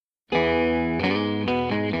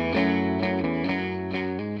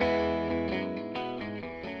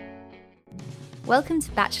Welcome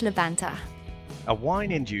to Bachelor Banter, a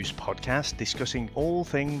wine-induced podcast discussing all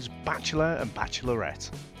things Bachelor and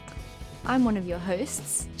Bachelorette. I'm one of your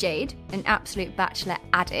hosts, Jade, an absolute Bachelor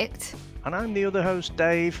addict. And I'm the other host,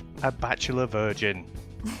 Dave, a Bachelor virgin.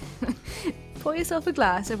 Pour yourself a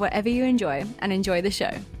glass of whatever you enjoy and enjoy the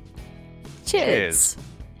show. Cheers.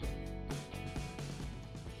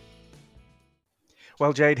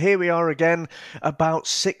 Well, Jade, here we are again, about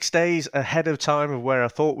 6 days ahead of time of where I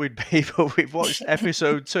thought we'd be, but we've watched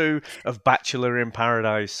episode 2 of Bachelor in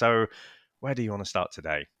Paradise. So where do you want to start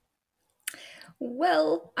today?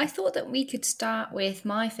 Well, I thought that we could start with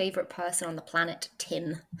my favourite person on the planet,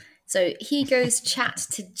 Tim. So he goes chat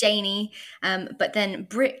to Janie, but then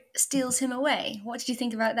Britt steals him away. What did you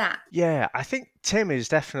think about that? Yeah, I think Tim is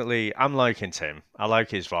definitely... I'm liking Tim. I like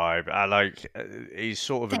his vibe. I like... he's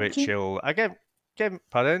sort of a bit chill. I get...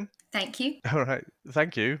 Pardon? Thank you. All right.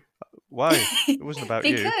 Thank you. Why? It wasn't about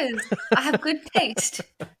you. Because I have good taste.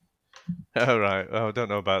 All right. Oh, I don't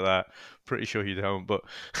know about that. Pretty sure you don't, but...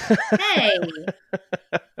 Hey!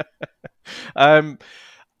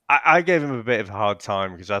 I gave him a bit of a hard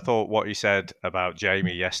time because I thought what he said about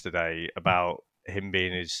Jamie yesterday, about him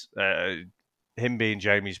being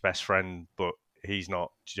Jamie's best friend, but he's not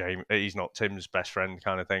Tim's best friend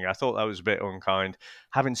kind of thing. I thought that was a bit unkind.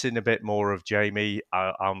 Having seen a bit more of Jamie,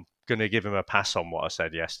 I'm going to give him a pass on what I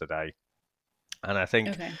said yesterday. And I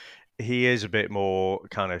think he is a bit more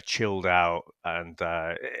kind of chilled out. And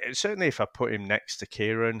certainly if I put him next to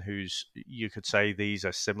Kieran, who's, you could say these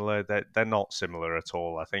are similar, they're not similar at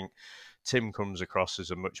all. I think Tim comes across as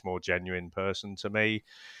a much more genuine person to me.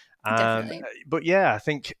 Definitely. But yeah, I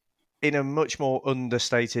think in a much more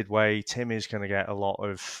understated way, Tim is going to get a lot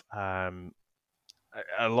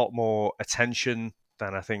more attention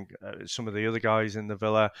than I think some of the other guys in the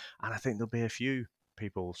villa, and I think there'll be a few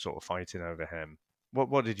people sort of fighting over him.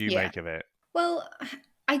 What did you make of it? Well,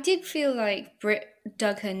 I did feel like Britt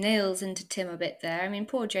dug her nails into Tim a bit there. I mean,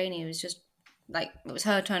 poor Janie was just like, it was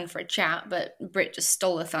her turn for a chat, but Britt just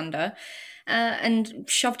stole the thunder and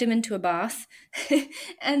shoved him into a bath.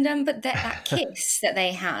 And but that kiss that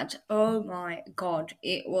they had, oh my God,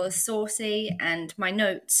 it was saucy. And my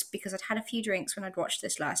notes, because I'd had a few drinks when I'd watched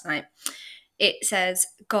this last night, it says,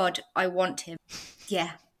 God, I want him.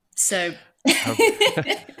 Yeah. So...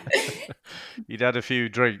 You'd had a few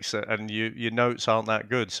drinks and your notes aren't that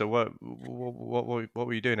good. So what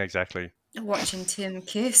were you doing exactly? Watching Tim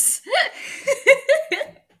kiss.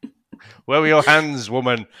 Where were your hands,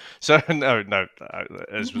 woman? So no,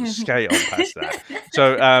 as skate on past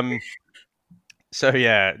that. So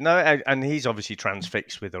yeah, no, and he's obviously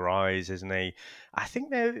transfixed with her eyes, isn't he? I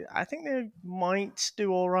think they might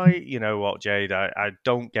do all right. You know what, Jade? I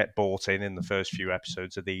don't get bought in the first few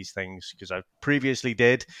episodes of these things because I previously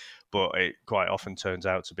did, but it quite often turns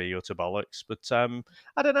out to be utter bollocks. But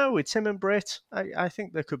I don't know, with Tim and Britt, I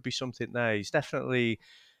think there could be something there.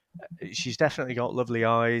 She's definitely got lovely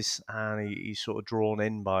eyes, and he's sort of drawn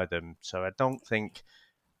in by them. So I don't think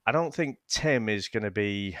Tim is going to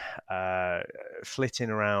be flitting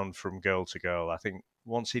around from girl to girl. I think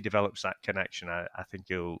once he develops that connection, I think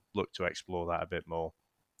he'll look to explore that a bit more.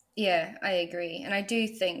 Yeah, I agree. And I do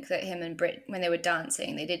think that him and Britt, when they were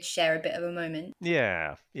dancing, they did share a bit of a moment.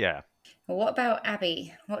 Yeah. Well, what about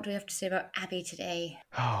Abby? What do we have to say about Abby today?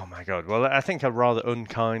 Oh, my God. Well, I think I rather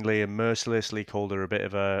unkindly and mercilessly called her a bit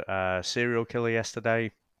of a serial killer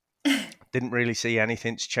yesterday. Didn't really see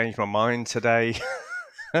anything to change my mind today.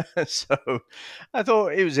 So I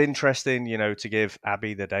thought it was interesting, to give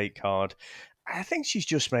Abby the date card. I think she's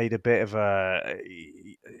just made a bit of I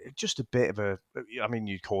mean,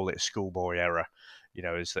 you'd call it a schoolboy error,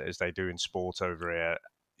 as they do in sport over here.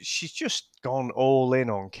 She's just gone all in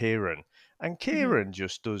on Kieran, and Kieran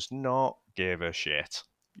just does not give a shit,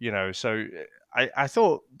 so I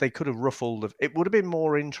thought they could have ruffled. It would have been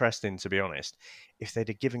more interesting, to be honest, if they'd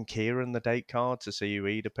have given Kieran the date card to see who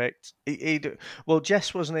he'd have picked. Well,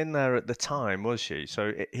 Jess wasn't in there at the time, was she?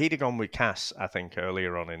 So he'd have gone with Cass, I think,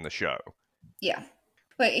 earlier on in the show. Yeah.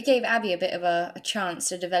 Well, it gave Abby a bit of a chance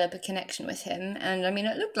to develop a connection with him. And, I mean,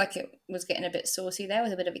 it looked like it was getting a bit saucy there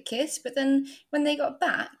with a bit of a kiss. But then when they got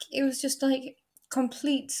back, it was just like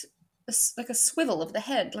complete, like a swivel of the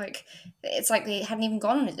head. Like, it's like they hadn't even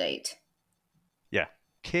gone on a date. Yeah.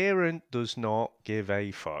 Kieran does not give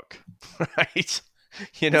a fuck, right?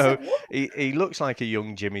 He looks like a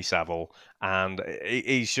young Jimmy Savile, and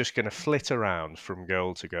he's just going to flit around from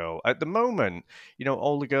girl to girl. At the moment,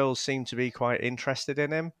 all the girls seem to be quite interested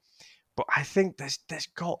in him, but I think there's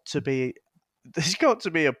got to be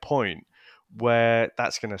a point where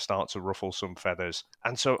that's going to start to ruffle some feathers.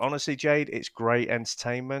 And so, honestly, Jade, it's great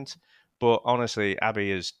entertainment, But honestly,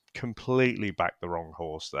 Abby has completely backed the wrong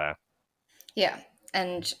horse there. Yeah,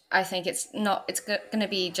 and I think it's not. It's going to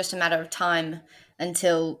be just a matter of time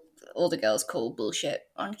until all the girls call bullshit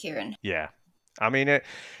on Kieran. Yeah. I mean,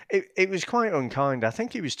 it was quite unkind. I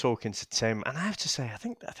think he was talking to Tim, and I have to say, I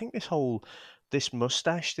think this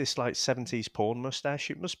mustache, this like 70s porn mustache,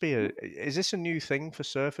 it must be is this a new thing for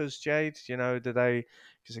surfers, Jade? You know, do they,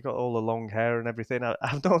 because they got all the long hair and everything.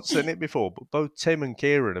 I've not seen it before, but both Tim and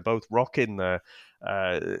Kieran are both rocking the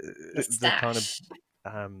kind of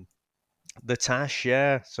the tash,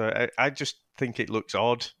 yeah. So I just think it looks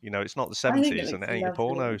odd. You know, it's not the I think it 70s and looks it ain't a lovely.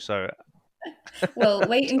 porno, so Well,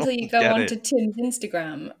 wait until you go get on it. to Tim's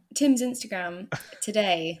Instagram. Tim's Instagram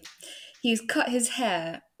today. He's cut his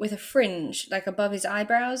hair with a fringe like above his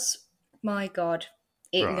eyebrows. My God,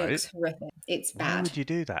 it Right. looks horrific. It's Why bad. would you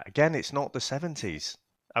do that? Again, it's not the 70s.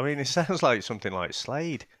 I mean, it sounds like something like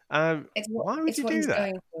Slade. Why would you what do he's that?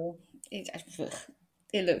 going for.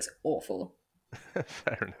 It looks awful.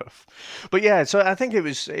 Fair enough. But yeah, so I think it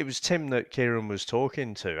was Tim that Kieran was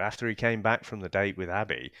talking to after he came back from the date with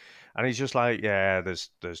Abby, and he's just like, yeah, there's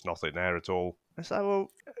nothing there at all. It's like, well,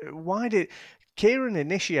 why did Kieran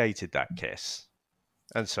initiated that kiss?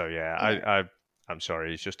 And so yeah, I'm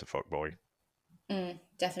sorry, he's just a fuckboy.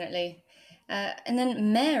 Definitely. And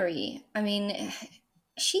then Mary, I mean,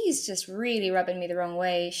 she's just really rubbing me the wrong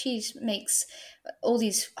way. She makes all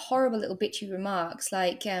these horrible little bitchy remarks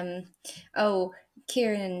like, oh,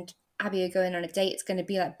 Kieran and Abby are going on a date. It's going to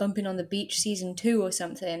be like Bumping on the Beach season 2 or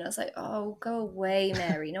something. I was like, oh, go away,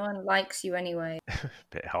 Mary. No one likes you anyway.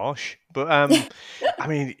 Bit harsh, but I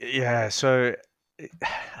mean, yeah. So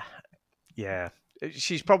yeah,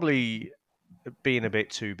 she's probably being a bit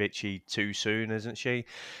too bitchy too soon, isn't she?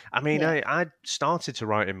 I mean, Yeah. I started to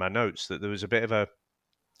write in my notes that there was a bit of a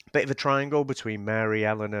triangle between Mary,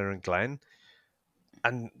 Eleanor, and Glenn.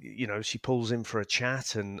 And you know, she pulls in for a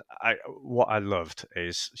chat, and what I loved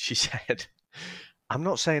is she said, "I'm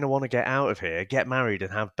not saying I want to get out of here, get married,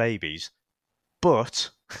 and have babies, but."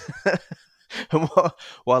 And what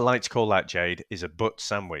I like to call that, Jade, is a but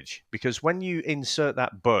sandwich. Because when you insert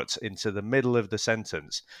that but into the middle of the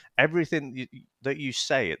sentence, everything that you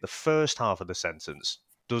say at the first half of the sentence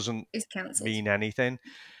doesn't It's cancelled. mean anything.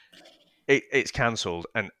 It's cancelled,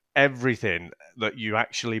 and everything that you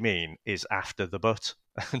actually mean is after the but.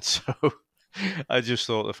 And so I just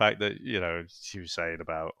thought the fact that, you know, she was saying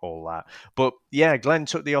about all that. But yeah, Glenn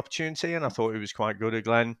took the opportunity, and I thought it was quite good of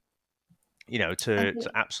Glenn, you know, to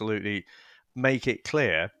absolutely make it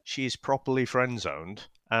clear she is properly friend zoned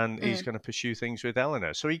and he's going to pursue things with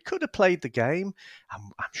Eleanor. So he could have played the game.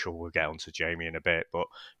 I'm sure we'll get on to Jamie in a bit, but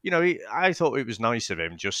you know, I thought it was nice of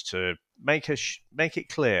him just to make it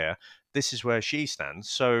clear this is where she stands.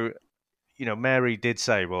 So you know, Mary did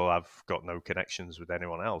say, "Well, I've got no connections with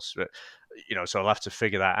anyone else," but you know, so I'll have to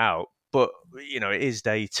figure that out. But you know, it is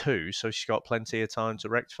day 2, so she's got plenty of time to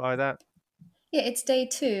rectify that. Yeah, it's day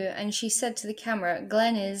 2, and she said to the camera,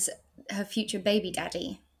 Glenn is her future baby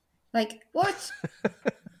daddy. Like, what?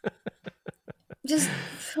 Just,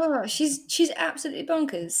 she's absolutely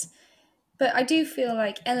bonkers. But I do feel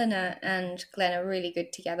like Eleanor and Glenn are really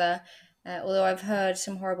good together. Although I've heard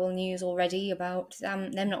some horrible news already about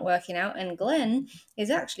them not working out, and Glenn is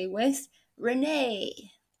actually with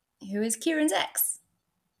Renee, who is Kieran's ex.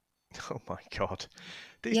 Oh my god!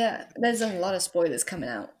 Yeah, there's a lot of spoilers coming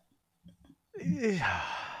out.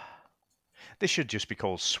 This should just be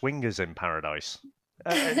called Swingers in Paradise.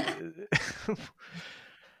 I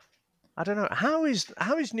don't know how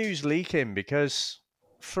is news leaking, because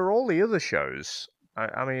for all the other shows,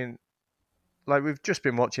 I mean, like we've just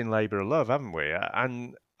been watching Labour of Love, haven't we?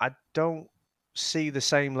 And I don't see the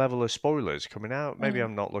same level of spoilers coming out. Maybe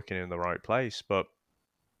I'm not looking in the right place, but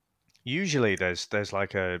usually there's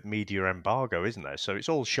like a media embargo, isn't there? So it's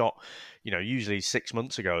all shot, you know, usually 6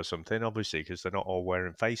 months ago or something, obviously, because they're not all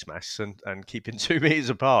wearing face masks and keeping 2 meters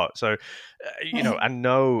apart. So, you know, I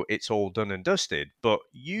know it's all done and dusted, but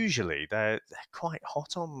usually they're quite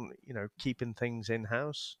hot on, you know, keeping things in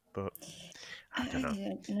house. But I don't know.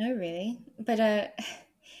 I don't know really, but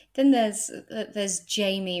then there's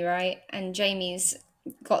Jamie, right? And Jamie's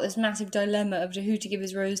got this massive dilemma of who to give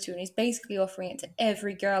his rose to, and he's basically offering it to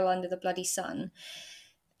every girl under the bloody sun.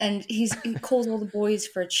 And he calls all the boys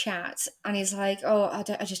for a chat, and he's like, "Oh,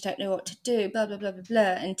 I just don't know what to do." Blah blah blah blah blah.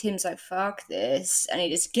 And Tim's like, "Fuck this," and he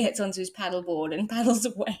just gets onto his paddleboard and paddles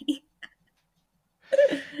away.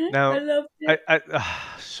 Now, I love it.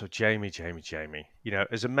 So Jamie, you know,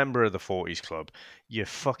 as a member of the 40s Club, you're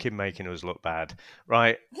fucking making us look bad,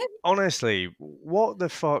 right? Honestly, what the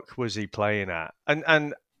fuck was he playing at?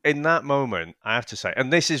 And in that moment, I have to say,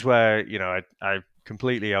 and this is where, you know, I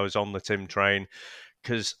completely. I was on the Tim train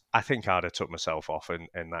because I think I'd have took myself off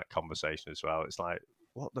in that conversation as well. It's like,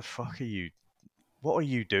 what the fuck are you? What are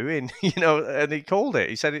you doing? And he called it.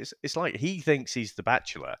 He said it's like he thinks he's the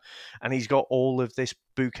bachelor, and he's got all of this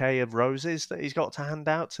bouquet of roses that he's got to hand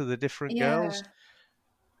out to the different girls. Yeah.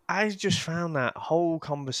 I just found that whole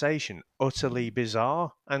conversation utterly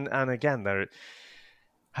bizarre. And again, there,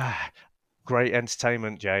 great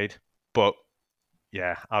entertainment, Jade, but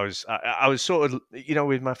yeah, I was sort of,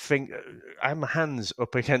 with my finger, I had my hands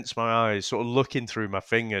up against my eyes, sort of looking through my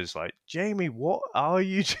fingers, like, Jamie, what are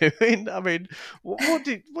you doing? I mean, what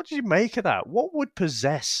did you make of that? What would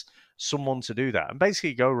possess someone to do that? And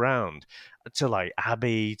basically go around to like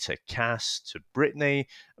Abby, to Cass, to Brittany,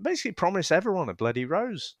 and basically promise everyone a bloody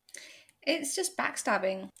rose. It's just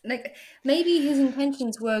backstabbing. Like, maybe his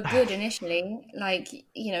intentions were good initially. Like,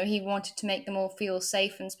 he wanted to make them all feel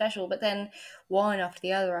safe and special, but then one after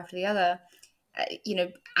the other,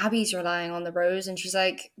 Abby's relying on the rose, and she's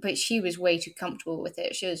like, but she was way too comfortable with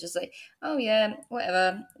it. She was just like, oh yeah,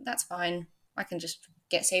 whatever, that's fine. I can just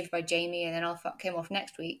get saved by Jamie, and then I'll fuck him off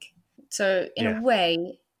next week. So, in Yeah. a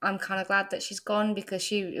way, I'm kind of glad that she's gone because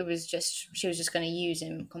she was just going to use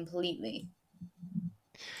him completely.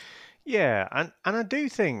 Yeah, and I do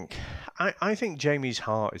think I think Jamie's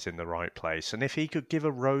heart is in the right place, and if he could give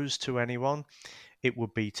a rose to anyone, it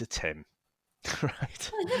would be to Tim,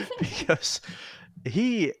 right? Because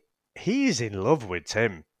he he is in love with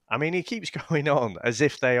Tim. I mean, he keeps going on as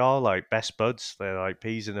if they are like best buds. They're like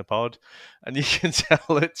peas in a pod, and you can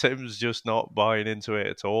tell that Tim's just not buying into it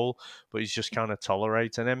at all, but he's just kind of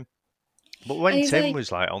tolerating him. But And when he's Tim like,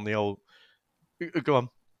 was like on the old, go on.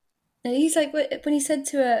 And he's like, when he said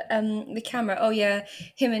to the camera, "Oh yeah,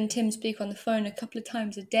 him and Tim speak on the phone a couple of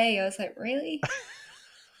times a day." I was like, "Really?"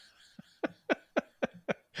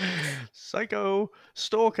 Psycho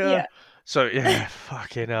stalker. Yeah. So yeah,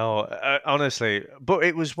 fucking hell. Honestly, but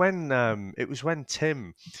it was when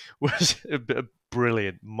Tim was a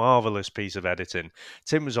brilliant, marvelous piece of editing.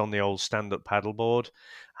 Tim was on the old stand-up paddleboard,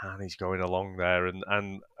 and he's going along there,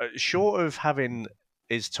 and short of having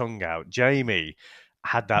his tongue out, Jamie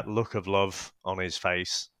had that look of love on his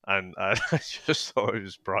face. And I just thought it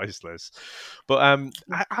was priceless. But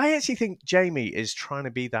I actually think Jamie is trying to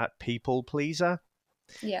be that people pleaser.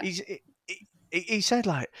 Yeah. He said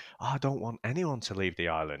like, oh, I don't want anyone to leave the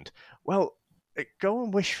island. Well, go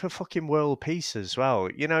and wish for fucking world peace as well.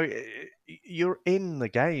 You're in the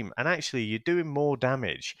game, and actually, you're doing more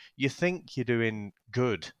damage. You think you're doing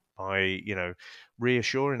good by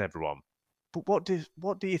reassuring everyone, but what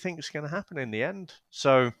do you think is going to happen in the end?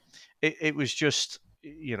 So it was just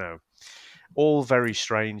all very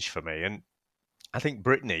strange for me. And I think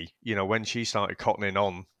Brittany, when she started cottoning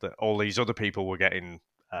on that all these other people were getting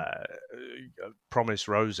promised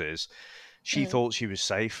roses, she Mm. thought she was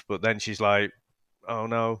safe, but then she's like, "Oh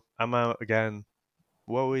no, I'm out again.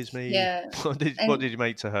 Woe is me." Yeah. What And did you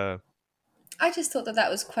make to her? I just thought that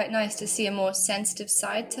was quite nice to see a more sensitive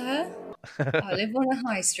side to her. I live on a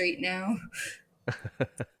high street now.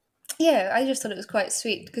 Yeah, I just thought it was quite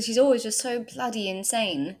sweet because she's always just so bloody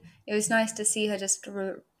insane. It was nice to see her just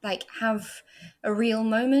like have a real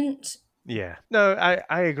moment. Yeah, no,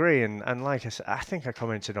 I agree, and like I said, I think I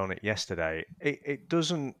commented on it yesterday. It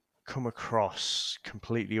doesn't come across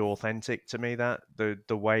completely authentic to me, that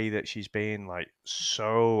the way that she's being like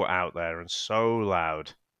so out there and so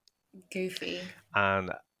loud. Goofy.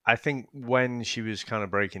 And I think when she was kind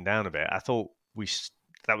of breaking down a bit, I thought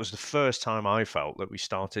that was the first time I felt that we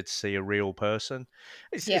started to see a real person.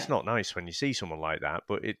 It's Yeah. it's not nice when you see someone like that,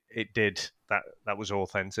 but it did that was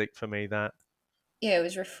authentic for me. That Yeah, it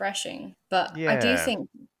was refreshing. But I do yeah. think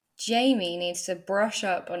Jamie needs to brush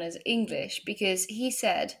up on his English because he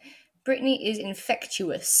said Brittany is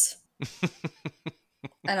infectious.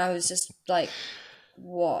 And I was just like,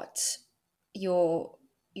 what? You're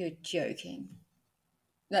joking.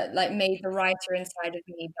 That like made the writer inside of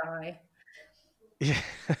me die. Yeah.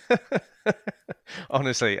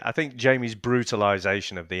 Honestly, I think Jamie's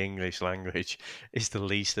brutalization of the English language is the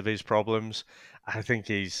least of his problems. I think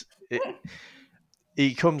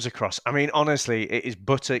he comes across. I mean, honestly, it is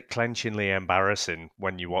buttock clenchingly embarrassing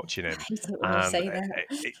when you're watching I him. hate it when you And say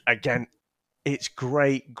that. again, it's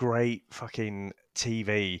great, great fucking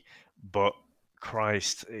TV, but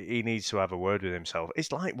Christ, he needs to have a word with himself.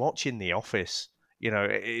 It's like watching The Office.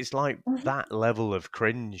 It's like that level of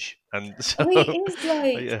cringe. And so, Oh, he is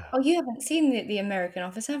like, yeah. oh, you haven't seen the American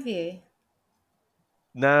Office, have you?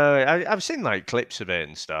 No, I've seen like clips of it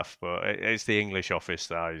and stuff, but it's the English Office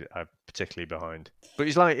that I'm particularly behind. But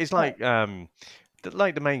it's Oh, like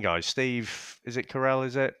the main guy, Steve. Is it Carell?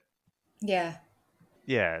 Is it? yeah.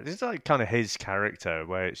 Yeah, this is like kind of his character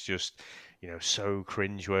where it's just, so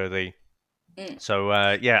cringeworthy. Mm. So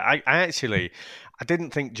yeah, I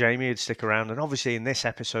didn't think Jamie would stick around, and obviously in this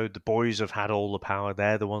episode, the boys have had all the power.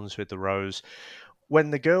 They're the ones with the rose.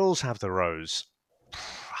 When the girls have the rose,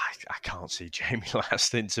 I can't see Jamie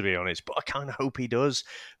lasting, to be honest. But I kind of hope he does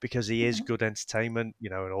because he is good entertainment,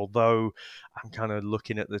 And although I'm kind of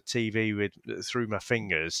looking at the TV through my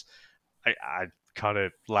fingers, I kind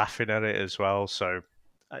of laughing at it as well. So,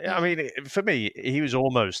 I Mm. mean, for me, he was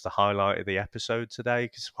almost the highlight of the episode today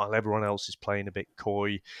because while everyone else is playing a bit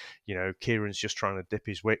coy, Kieran's just trying to dip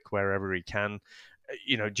his wick wherever he can.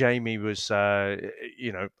 Jamie was,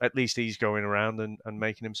 at least he's going around and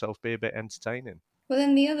making himself be a bit entertaining. Well,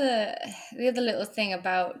 then the other little thing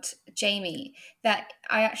about Jamie that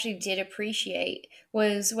I actually did appreciate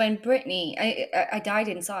was when Brittany. I died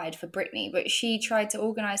inside for Brittany, but she tried to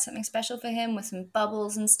organize something special for him with some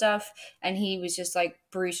bubbles and stuff, and he was just like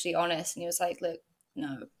brutally honest, and he was like, "Look,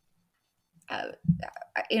 no." Uh,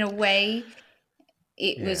 in a way,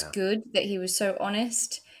 it was Yeah. good that he was so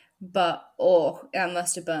honest, but oh, that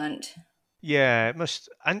must have burnt. Yeah, it must,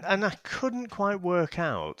 and I couldn't quite work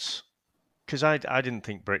out because I didn't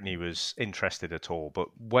think Brittany was interested at all. But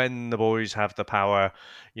when the boys have the power,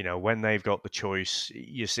 when they've got the choice,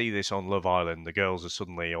 you see this on Love Island. The girls are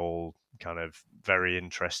suddenly all kind of very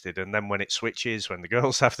interested, and then when it switches, when the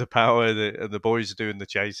girls have the power, and the boys are doing the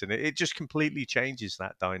chasing, it just completely changes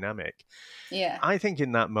that dynamic. Yeah. I think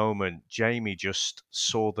in that moment, Jamie just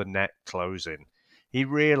saw the net closing. He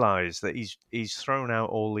realised that he's thrown out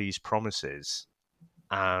all these promises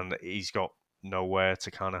and he's got nowhere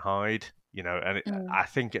to kind of hide, And Mm. I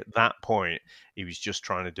think at that point he was just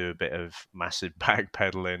trying to do a bit of massive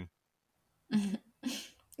backpedaling.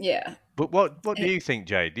 Yeah. But what do you think,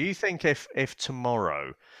 Jay? Do you think if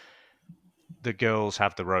tomorrow the girls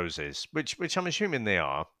have the roses, which I'm assuming they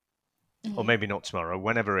are, or Mhm. maybe not tomorrow,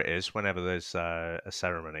 whenever it is, whenever there's a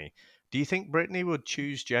ceremony, do you think Brittany would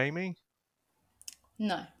choose Jamie?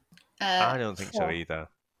 No. Uh, I don't think so either.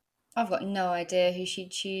 I've got no idea who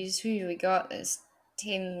she'd choose. Who do we got? There's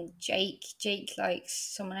Tim, Jake. Jake likes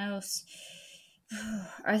someone else.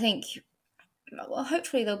 I think, well,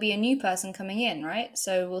 hopefully there'll be a new person coming in, right?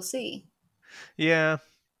 So we'll see. Yeah,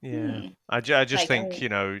 yeah. Hmm. I just Like, I think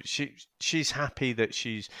mean, she's happy that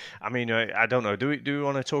she's. I mean, I don't know. Do we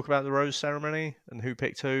want to talk about the rose ceremony and who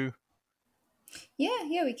picked who?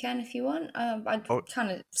 yeah, we can if you want. I Oh,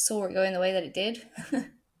 kind of saw it going the way that it did.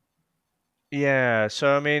 yeah.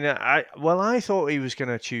 So I mean, I thought he was going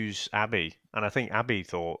to choose Abby, and I think Abby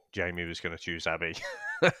thought Jamie was going to choose Abby.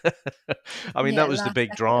 I mean, that Yeah, was the last big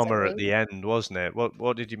second, I was like, drama at wait. the end, wasn't it?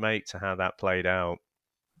 What did you make to how that played out?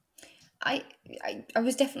 I, I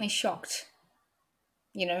was definitely shocked.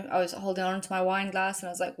 I was holding on to my wine glass and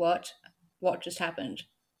I was like, what? What just happened?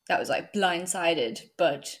 That was like blindsided.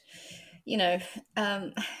 But, you know,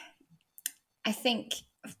 um, I think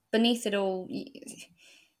beneath it all,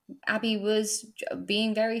 Abby was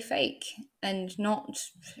being very fake and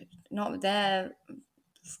not there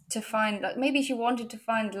to find, like, maybe she wanted to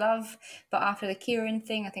find love, but after the Kieran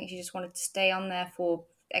thing, I think she just wanted to stay on there for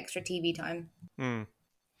extra TV time. Hmm.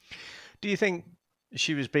 Do you think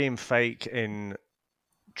she was being fake in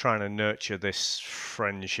trying to nurture this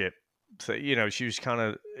friendship? That she was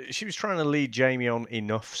trying to lead Jamie on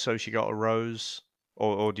enough so she got a rose,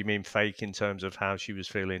 or do you mean fake in terms of how she was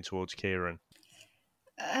feeling towards Kieran?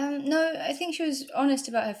 No, I think she was honest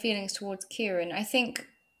about her feelings towards Kieran. I think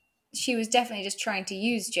she was definitely just trying to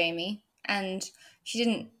use Jamie, and she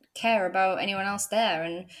didn't care about anyone else there.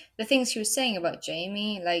 And the things she was saying about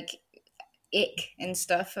Jamie, like ick and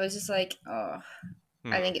stuff, I was just like, oh,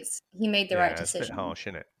 I Hmm. think he made the right Yeah, it's a bit decision. harsh,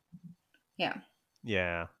 isn't it? Yeah.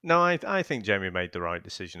 Yeah. No, I think Jamie made the right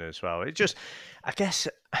decision as well. It just, I guess,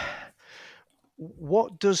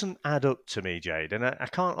 what doesn't add up to me, Jade, and I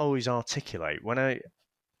can't always articulate when I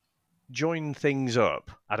join things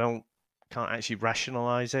up. Can't actually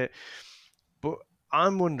rationalize it. But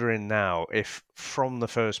I'm wondering now if from the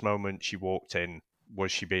first moment she walked in,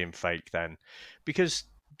 was she being fake then? Because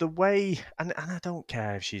the way, and I don't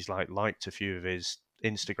care if she's liked a few of his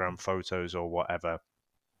Instagram photos or whatever.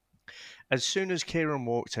 As soon as Kieran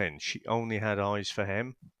walked in, she only had eyes for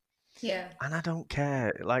him. Yeah. And I don't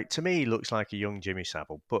care. Like, to me, he looks like a young Jimmy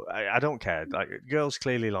Savile, but I don't care. Like, girls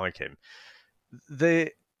clearly like him.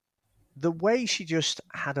 The the way she just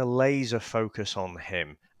had a laser focus on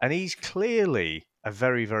him, and he's clearly a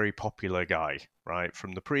very, very popular guy, right?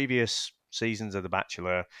 From the previous seasons of The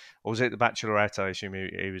Bachelor, or was it The Bachelorette? I assume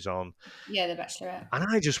he was on. Yeah, The Bachelorette. And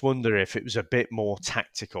I just wonder if it was a bit more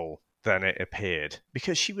tactical than it appeared,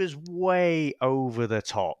 because she was way over the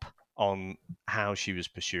top on how she was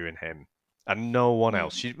pursuing him. And no one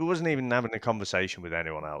else. She wasn't even having a conversation with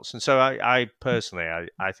anyone else. And so I personally,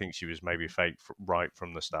 I think she was maybe fake right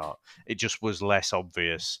from the start. It just was less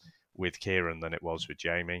obvious with Kieran than it was with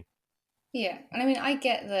Jamie. Yeah, and I mean, I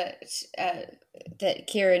get that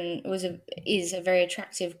Kieran is a very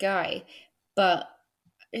attractive guy, but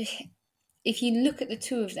if you look at the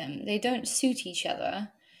two of them, they don't suit each other.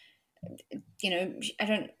 You know, I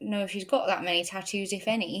don't know if she's got that many tattoos, if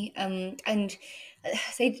any, and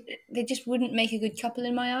they just wouldn't make a good couple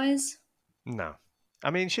in my eyes. No, I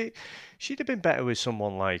mean she'd have been better with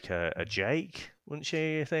someone like a Jake, wouldn't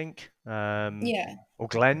she? You think? Yeah. Or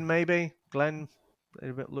Glenn maybe. Glenn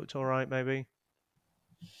looked all right, maybe.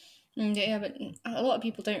 Yeah, but a lot of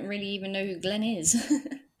people don't really even know who Glenn is.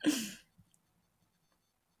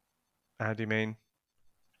 How do you mean?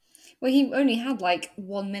 Well, he only had like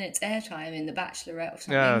 1 minute's airtime in The Bachelorette or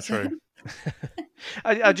something. Yeah, so- true.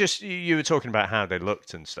 I just you were talking about how they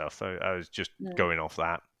looked and stuff. I was just going off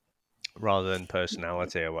that rather than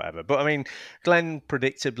personality or whatever. But I mean, Glenn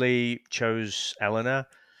predictably chose Eleanor.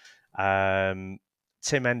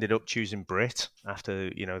 Tim ended up choosing Britt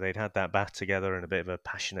after they'd had that bath together and a bit of a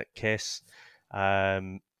passionate kiss.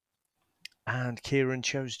 And Kieran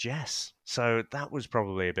chose Jess. So that was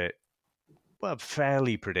probably a bit, well,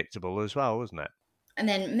 fairly predictable as well, wasn't it? And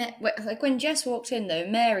then, like when Jess walked in, though,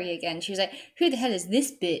 Mary again, she was like, "Who the hell is this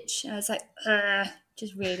bitch?" And I was like,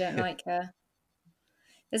 just really don't like her.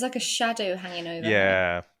 There's like a shadow hanging over her.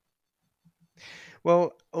 Yeah.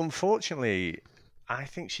 Well, unfortunately, I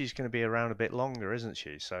think she's going to be around a bit longer, isn't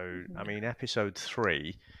she? So, I mean, episode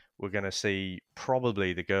 3, we're going to see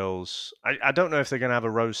probably the girls. I don't know if they're going to have a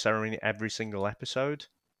rose ceremony every single episode,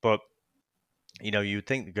 but, you'd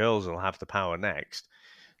think the girls will have the power next.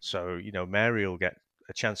 So, Mary will get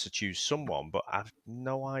a chance to choose someone, but I've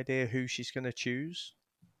no idea who she's going to choose.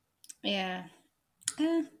 Yeah.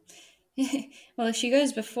 Well, if she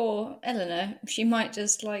goes before Eleanor, she might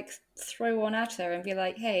just like throw one at her and be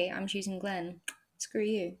like, "Hey, I'm choosing Glenn. Screw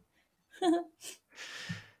you."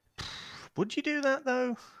 Would you do that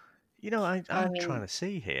though? I'm mean- trying to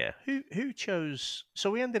see here. Who chose?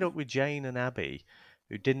 So we ended up with Jane and Abby,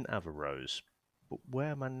 who didn't have a rose. But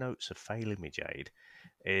where my notes are failing me, Jade,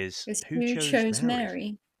 is who chose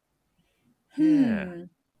Mary? Yeah.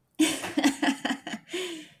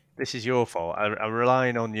 This is your fault. I'm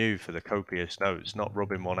relying on you for the copious notes, not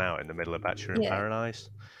rubbing one out in the middle of Bachelor in Paradise.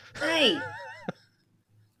 Hey!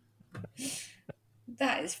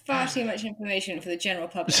 That is far too much information for the general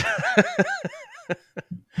public.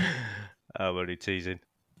 I'm only teasing.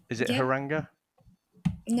 Is it Haranga?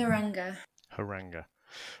 Naranga. Haranga.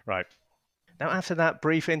 Right. Now, after that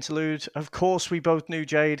brief interlude, of course, we both knew,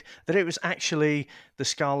 Jade, that it was actually the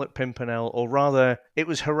Scarlet Pimpernel, or rather, it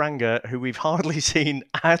was Haranga, who we've hardly seen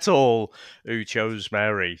at all, who chose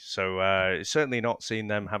Mary. So, certainly not seen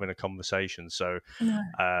them having a conversation. So,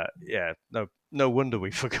 no wonder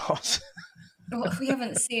we forgot. Well, we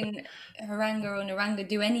haven't seen Haranga or Naranga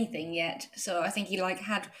do anything yet, so I think he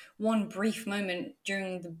had one brief moment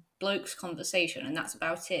during the blokes' conversation, and that's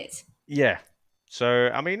about it. Yeah. So,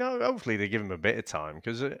 I mean, hopefully they give him a bit of time,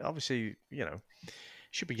 because obviously,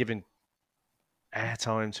 should be giving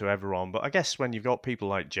airtime to everyone. But I guess when you've got people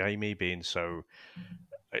like Jamie being so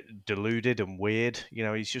deluded and weird,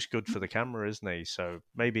 he's just good for the camera, isn't he? So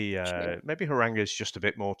maybe Haranga's just a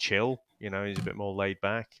bit more chill. He's a bit more laid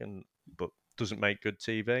back, but doesn't make good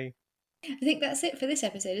TV. I think that's it for this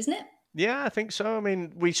episode, isn't it? Yeah, I think so. I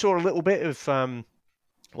mean, we saw a little bit of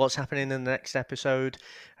what's happening in the next episode,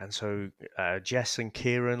 and so Jess and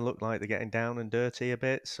Kieran look like they're getting down and dirty a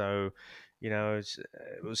bit. So,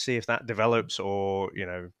 we'll see if that develops, or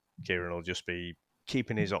Kieran will just be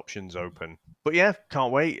keeping his options open. But yeah,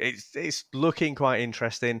 can't wait. It's looking quite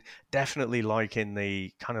interesting. Definitely liking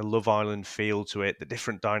the kind of Love Island feel to it, the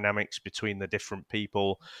different dynamics between the different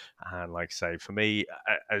people. And like I say, for me,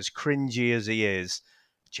 as cringy as he is,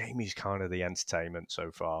 Jamie's kind of the entertainment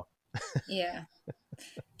so far. Yeah.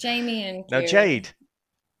 Jamie and Kieran. Now, Jade.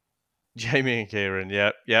 Jamie and Kieran,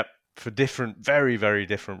 yep. For very, very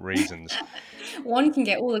different reasons. One can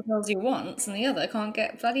get all the girls he wants, and the other can't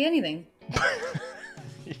get bloody anything. I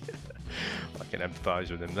can empathise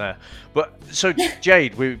with him there. But so,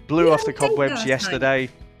 Jade, we blew off the cobwebs yesterday.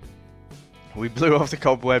 We blew off the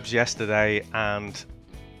cobwebs yesterday, and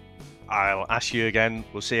I'll ask you again.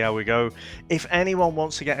 We'll see how we go. If anyone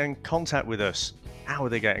wants to get in contact with us, how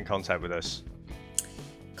would they get in contact with us?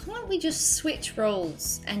 Can't we just switch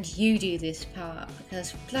roles and you do this part?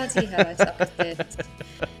 Because bloody hell, I suck at this.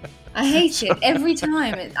 I hate it every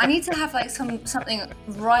time. I need to have something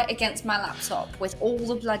right against my laptop with all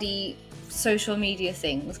the bloody social media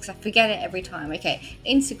things because I forget it every time. Okay,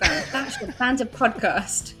 Instagram, Bachelor Banter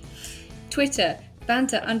Podcast. Twitter,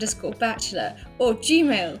 banter_bachelor. Or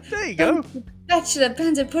Gmail. There you go. Bachelor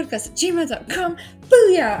Banter Podcast at gmail.com.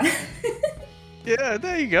 Booyah! Yeah,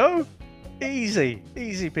 there you go. Easy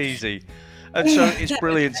peasy. And so it's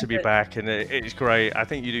brilliant to be back, and it's great. I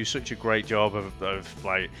think you do such a great job of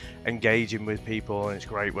like engaging with people, and it's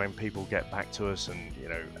great when people get back to us and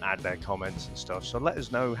add their comments and stuff. So let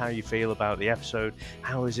us know how you feel about the episode.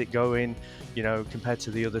 How is it going? Compared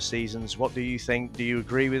to the other seasons, what do you think? Do you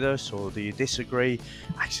agree with us or do you disagree?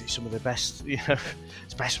 Actually, some of the best,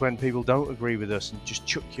 it's best when people don't agree with us, and just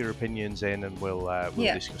chuck your opinions in, and we'll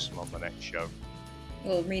discuss them on the next show.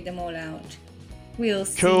 We'll read them all out. We'll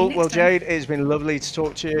see cool. you next Well, time. Jade, it's been lovely to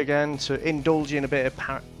talk to you again, to indulge in a bit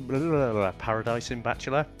of Paradise in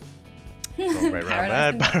Bachelor. Wrong way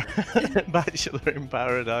around there. Bachelor in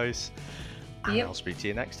Paradise. And Yep. I'll speak to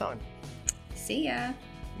you next time. See ya.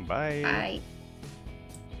 Bye. Bye.